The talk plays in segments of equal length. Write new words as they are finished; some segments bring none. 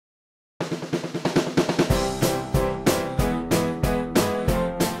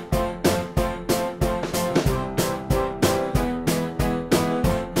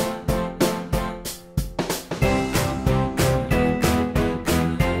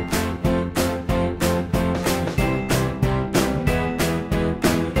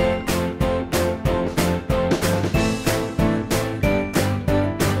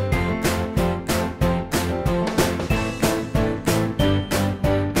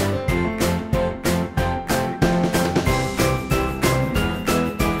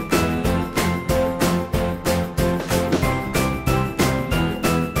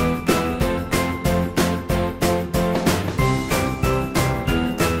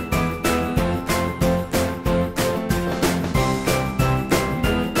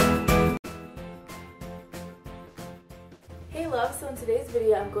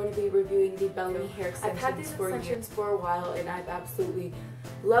video, I'm going to be reviewing the Bellami hair extensions. I've had these extensions for a while and I've absolutely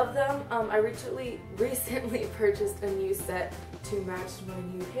loved them. I recently purchased a new set to match my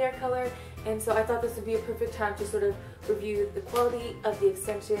new hair color, and so I thought this would be a perfect time to sort of review the quality of the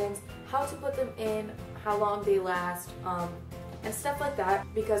extensions, how to put them in, how long they last, and stuff like that,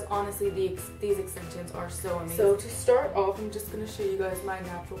 because honestly these extensions are so amazing. So to start off, I'm just going to show you guys my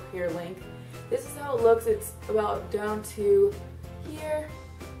natural hair length. This is how it looks. It's about down to here.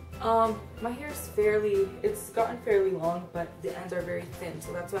 My hair is it's gotten fairly long, but the ends are very thin,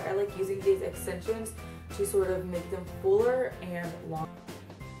 so that's why I like using these extensions to sort of make them fuller and long.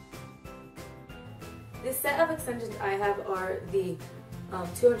 The set of extensions I have are the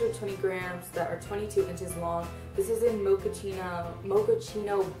 220 grams that are 22 inches long. This is in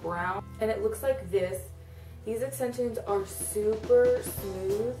Mochachno Brown, and it looks like this. These extensions are super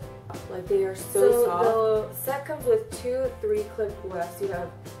smooth, like they are so soft. The set comes with 2 3-clip wefts. You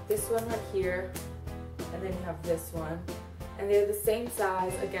have this one right here, and then you have this one. And they're the same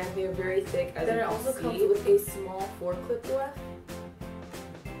size. Again, they are very thick. Then it also comes with a small 4-clip weft.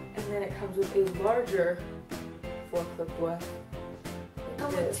 And then it comes with a larger 4-clip weft. It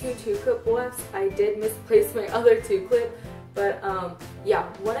comes with 2 2-clip wefts. I did misplace my other 2-clip. But yeah,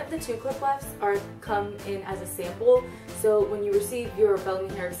 one of the 2-clip wefts come in as a sample. So when you receive your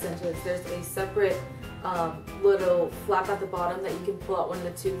Bellami hair extensions, there's a separate little flap at the bottom that you can pull out one of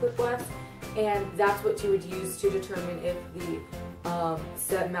the 2-clip wefts, and that's what you would use to determine if the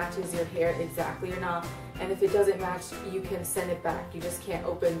set matches your hair exactly or not. And if it doesn't match, you can send it back. You just can't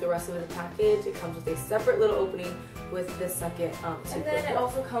open the rest of the package. It comes with a separate little opening with the second 2-clip. And then it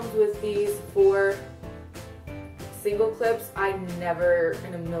also comes with these 4 single clips. I never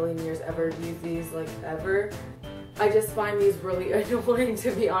in a million years ever use these, like ever. I just find these really annoying,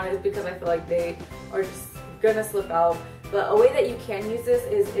 to be honest, because I feel like they are just gonna slip out. But a way that you can use this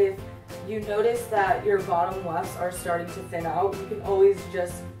is if you notice that your bottom wefts are starting to thin out, you can always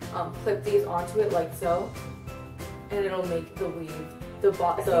just clip these onto it like so, and it'll make the weave. These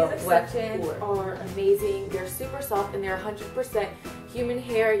extensions are amazing. They're super soft and they're 100% human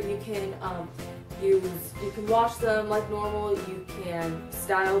hair. You can you can wash them like normal, you can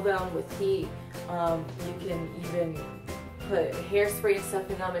style them with heat, you can even put hairspray and stuff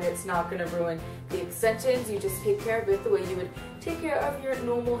in them and it's not going to ruin the extensions. You just take care of it the way you would take care of your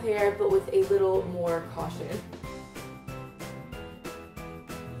normal hair, but with a little more caution.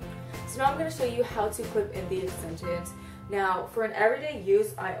 So now I'm going to show you how to clip in the extensions. Now for an everyday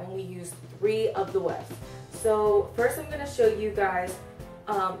use, I only use 3 of the wefts. So first I'm going to show you guys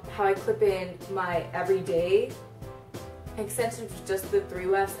how I clip in my everyday extensions with just the 3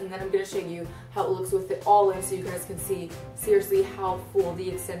 wefts, and then I'm going to show you how it looks with it all in, so you guys can see seriously how full the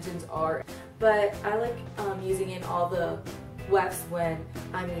extensions are. But I like using in all the wefts when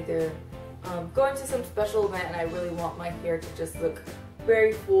I'm either going to some special event and I really want my hair to just look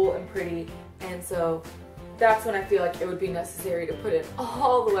very full and pretty, and so that's when I feel like it would be necessary to put in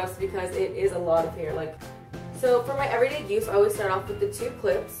all the wefts, because it is a lot of hair. So for my everyday use, I always start off with the 2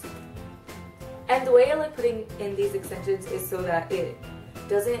 clips. And the way I like putting in these extensions is so that it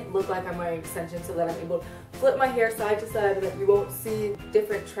doesn't look like I'm wearing extensions, so that I'm able to flip my hair side to side and that you won't see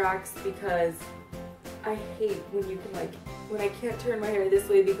different tracks, because I hate when you can when I can't turn my hair this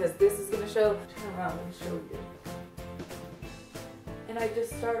way because this is going to show. Turn around and show you. And I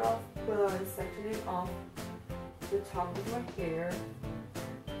just start off by sectioning off the top of my hair.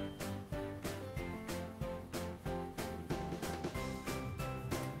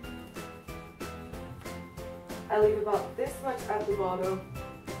 I leave about this much at the bottom,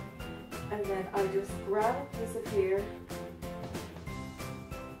 and then I just grab a piece of hair,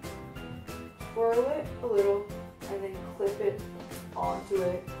 twirl it a little, and then clip it onto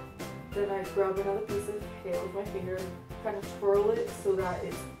it. Then I grab another piece of hair with my finger, kind of twirl it so that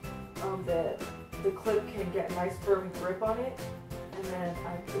it's the clip can get a nice firm grip on it, and then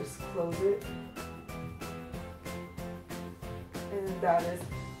I just close it. And then that is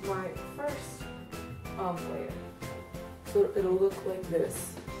my first layer. So it'll look like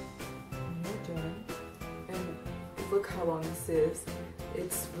this when you're done. And look how long this is.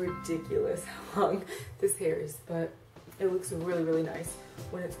 It's ridiculous how long this hair is, but it looks really, really nice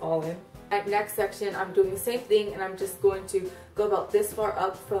when it's all in. At next section, I'm doing the same thing, and I'm just going to go about this far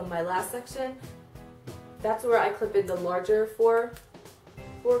up from my last section. That's where I clip in the larger 4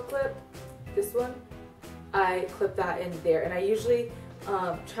 clip. This one, I clip that in there, and I usually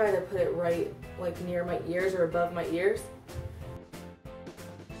try to put it right near my ears or above my ears.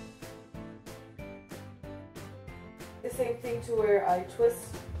 The same thing to where I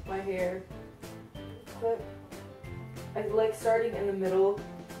twist my hair, clip, I like starting in the middle,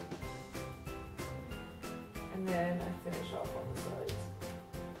 and then I finish off on the sides.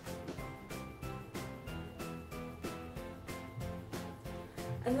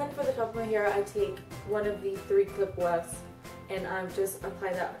 And then for the top of my hair, I take one of the 3 clip wefts and I just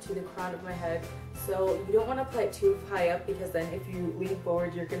apply that to the crown of my head. So you don't want to apply it too high up, because then if you lean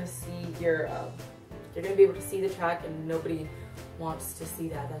forward, you're gonna see you're gonna be able to see the track, and nobody wants to see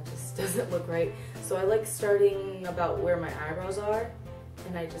that. That just doesn't look right. So I like starting about where my eyebrows are,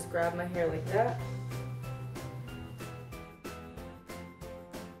 and I just grab my hair like that.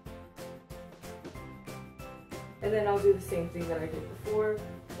 And then I'll do the same thing that I did before.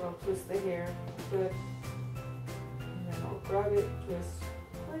 So I'll twist the hair, clip, and then I'll grab it, twist,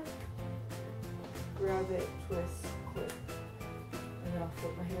 clip, grab it, twist, clip, and then I'll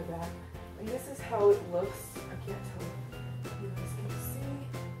flip my hair back. And this is how it looks. I can't tell if you guys can see,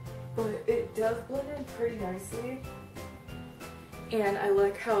 but it does blend in pretty nicely. And I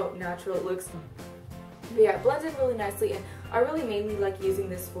like how natural it looks. But yeah, it blends in really nicely, and I really mainly like using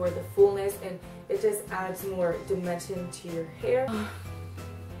this for the fullness, and it just adds more dimension to your hair.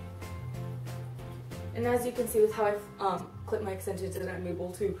 And as you can see with how I clip my extensions, and I'm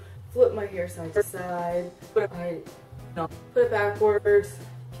able to flip my hair side to side, put it backwards,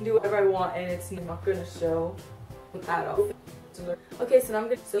 can do whatever I want, and it's not going to show at all. Okay, so now I'm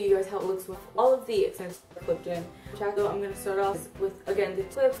going to show you guys how it looks with all of the extensions clipped in. So I'm going to start off with, again, the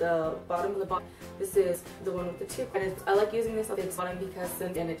clip, the bottom of the bottom. This is the one with the 2, and I like using this on the bottom because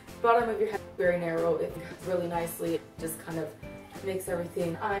since the bottom of your head is very narrow, it cuts really nicely. It just kind of makes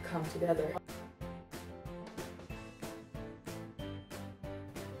everything come together.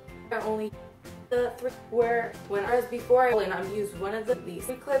 Only the 3 whereas before I'm used one of these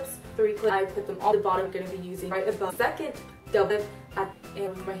 3 clips, I put them on the bottom. I'm going to be using right above the second double at the end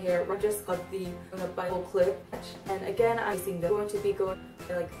of my hair, just of the Bible clip. And again, I'm going to be going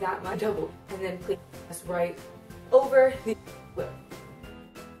like that much double, and then place this right over the clip.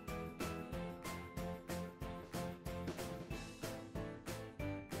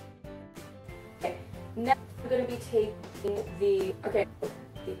 Okay, now I'm going to be taking the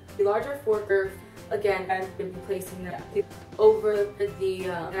larger forker. Again, I'm going to be placing that over the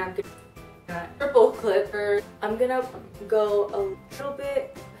and I'm going to triple clip. I'm going to go a little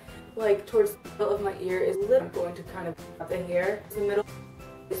bit like towards the middle of my ear. I'm going to kind of grab the hair. The middle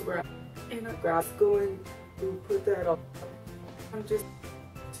is where I'm going to put that on. I'm just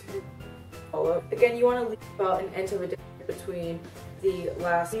to follow. Again, you want to leave about an inch of a difference between the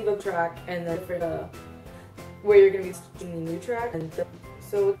last leave of track and then for the where you're going to be stitching the new track. And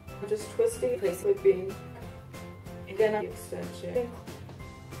so I'm just twisting, clipping, again on the extension,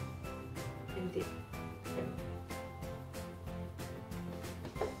 and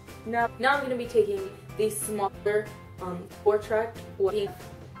now I'm going to be taking the smaller 4-track, and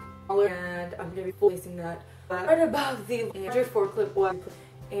I'm going to be placing that right above the larger 4-clip one,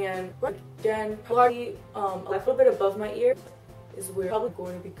 and again, probably a little bit above my ear is where I'm probably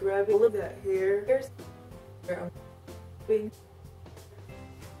going to be grabbing all of that hair. Here's where I'm doing.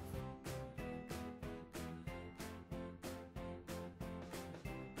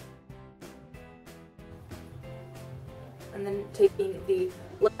 And then taking the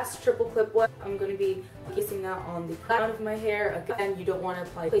last triple clip one, I'm going to be placing that on the crown of my hair. Again, you don't want to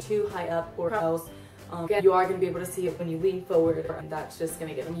apply too high up or else again, you are going to be able to see it when you lean forward, and that's just going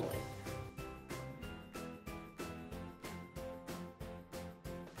to get annoying.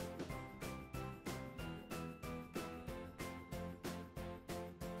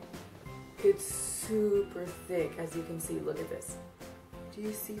 It's super thick, as you can see. Look at this. Do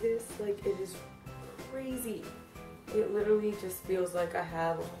you see this? Like, it is crazy. It literally just feels like I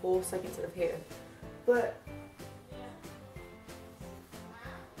have a whole second set of hair. But,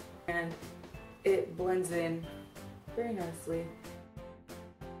 and it blends in very nicely.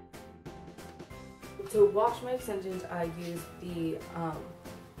 To wash my extensions, I use the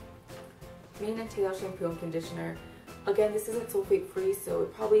mane and tail shampoo and conditioner. Again, this isn't sulfate free, so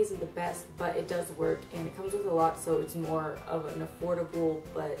it probably isn't the best, but it does work, and it comes with a lot, so it's more of an affordable,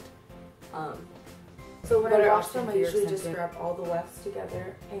 but so when I wash them, I usually just grab all the wefts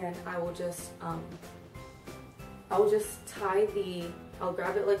together, and I will just tie I'll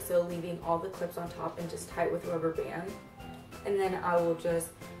grab it like so, leaving all the clips on top, and just tie it with a rubber band, and then I will just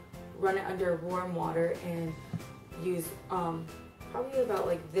run it under warm water and use probably about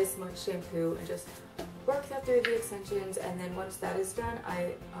like this much shampoo, and just work that through the extensions. And then once that is done,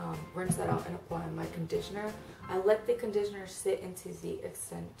 I rinse that out and apply my conditioner. I let the conditioner sit into the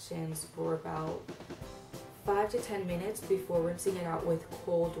extensions for about 5 to 10 minutes before rinsing it out with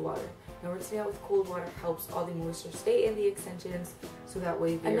cold water. Now rinsing out with cold water helps all the moisture stay in the extensions, so that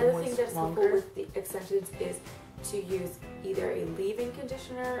way they're moist. Another thing that's helpful with the extensions is to use either a leave-in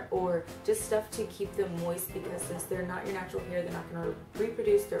conditioner or just stuff to keep them moist, because since they're not your natural hair, they're not going to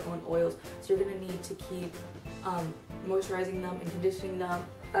reproduce their own oils, so you're going to need to keep moisturizing them and conditioning them.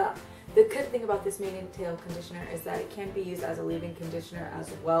 The good thing about this mane and tail conditioner is that it can be used as a leave-in conditioner as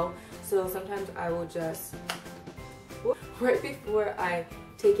well. So sometimes I will just, right before I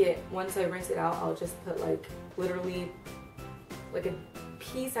take it, once I rinse it out, I'll just put like literally like a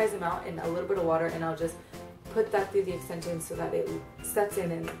pea-sized amount in a little bit of water, and I'll just put that through the extension so that it sets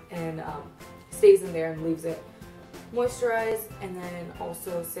in and stays in there and leaves it moisturized. And then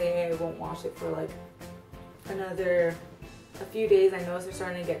also say I won't wash it for like a few days, I notice they're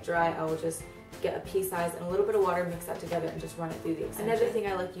starting to get dry, I will just get a pea size and a little bit of water, mix that together, and just run it through the extension. Another thing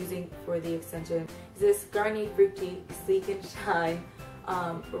I like using for the extension is this Garnier Fructis Sleek and Shine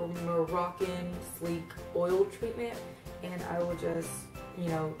Moroccan Sleek Oil Treatment, and I will just, you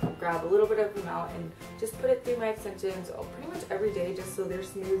know, grab a little bit of them out and just put it through my extensions pretty much every day, just so they're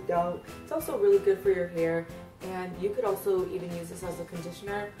smoothed out. It's also really good for your hair, and you could also even use this as a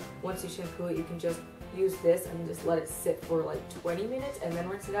conditioner. Once you shampoo it, you can just use this and just let it sit for like 20 minutes and then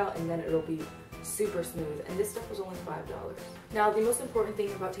rinse it out, and then it'll be super smooth. And this stuff was only $5. Now the most important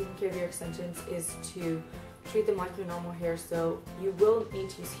thing about taking care of your extensions is to treat them like your normal hair, so you will need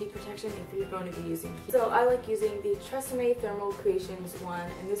to use heat protection if you're going to be using heat. So I like using the Tresemme Thermal Creations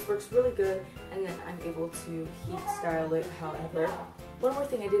one, and this works really good, and then I'm able to heat style it however. One more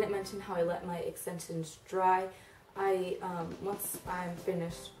thing, I didn't mention how I let my extensions dry. Once I'm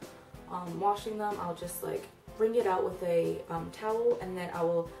finished washing them, I'll just like wring it out with a towel, and then I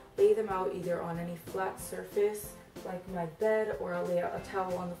will lay them out either on any flat surface like my bed, or I'll lay out a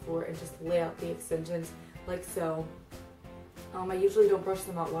towel on the floor and just lay out the extensions like so. I usually don't brush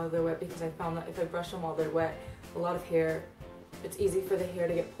them out while they're wet, because I found that if I brush them while they're wet, a lot of hair, it's easy for the hair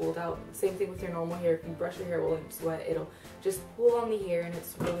to get pulled out. Same thing with your normal hair. If you brush your hair while it's wet, it'll just pull on the hair, and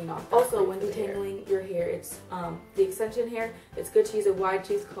it's really not that Also, when detangling your hair, it's the extension hair, it's good to use a wide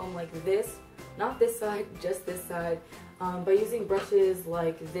tooth comb like this. Not this side, just this side. By using brushes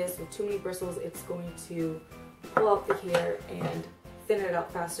like this with too many bristles, it's going to pull out the hair and thin it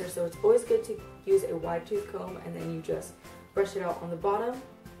out faster. So it's always good to use a wide tooth comb, and then you just brush it out on the bottom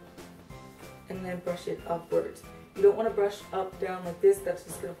and then brush it upwards. You don't want to brush up down like this, that's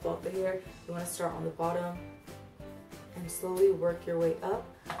just going to pull out the hair. You want to start on the bottom and slowly work your way up.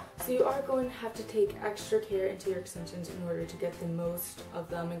 So you are going to have to take extra care into your extensions in order to get the most of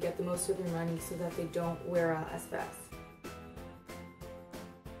them and get the most of your money, so that they don't wear out as fast.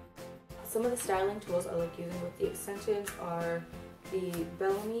 Some of the styling tools I like using with the extensions are the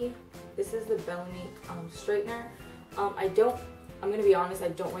Bellami. This is the Bellami straightener. I'm going to be honest, I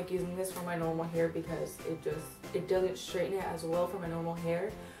don't like using this for my normal hair because it doesn't straighten it as well for my normal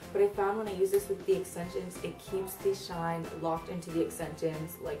hair. But I found when I use this with the extensions, it keeps the shine locked into the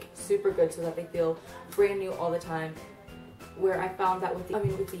extensions like super good, so that they feel brand new all the time. Where I found that with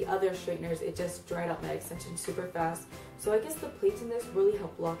the other straighteners, it just dried out my extensions super fast. So I guess the plates in this really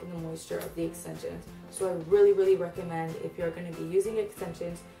help lock in the moisture of the extensions. So I really recommend, if you're going to be using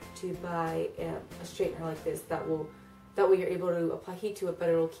extensions, to buy a straightener like this. That way you're able to apply heat to it, but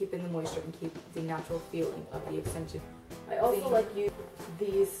it'll keep in the moisture and keep the natural feeling of the extension. I also like using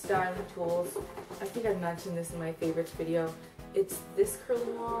these styling tools. I think I mentioned this in my favorites video. It's this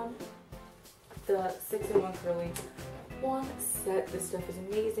curling wand, the 6-in-1 curling wand set. This stuff is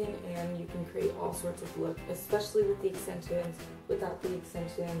amazing, and you can create all sorts of looks, especially with the extensions. Without the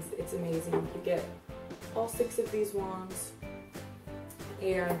extensions, it's amazing. You get all 6 of these wands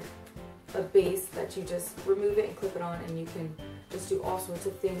and a base that you just remove it and clip it on, and you can just do all sorts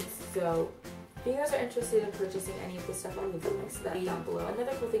of things. So if you guys are interested in purchasing any of this stuff, I'll leave the links to that down below.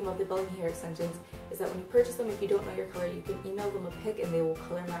 Another cool thing about the Bellami hair extensions is that when you purchase them, if you don't know your color, you can email them a pic and they will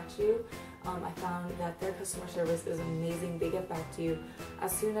color match you. I found that their customer service is amazing. They get back to you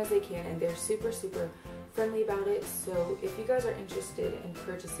as soon as they can, and they're super friendly about it. So if you guys are interested in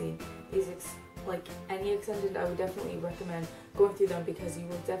purchasing these like any extensions, I would definitely recommend going through them, because you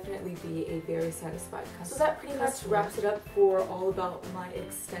will definitely be a very satisfied customer. So that pretty much wraps it up for all about my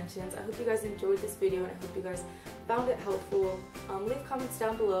extensions. I hope you guys enjoyed this video, and I hope you guys found it helpful. Leave comments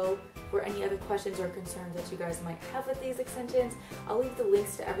down below for any other questions or concerns that you guys might have with these extensions. I'll leave the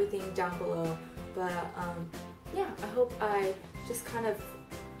links to everything down below. But yeah, I hope I just kind of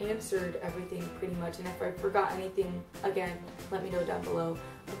answered everything pretty much, and if I forgot anything, again, let me know down below.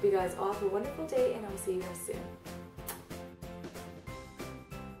 Hope you guys all have a wonderful day, and I'll see you guys soon.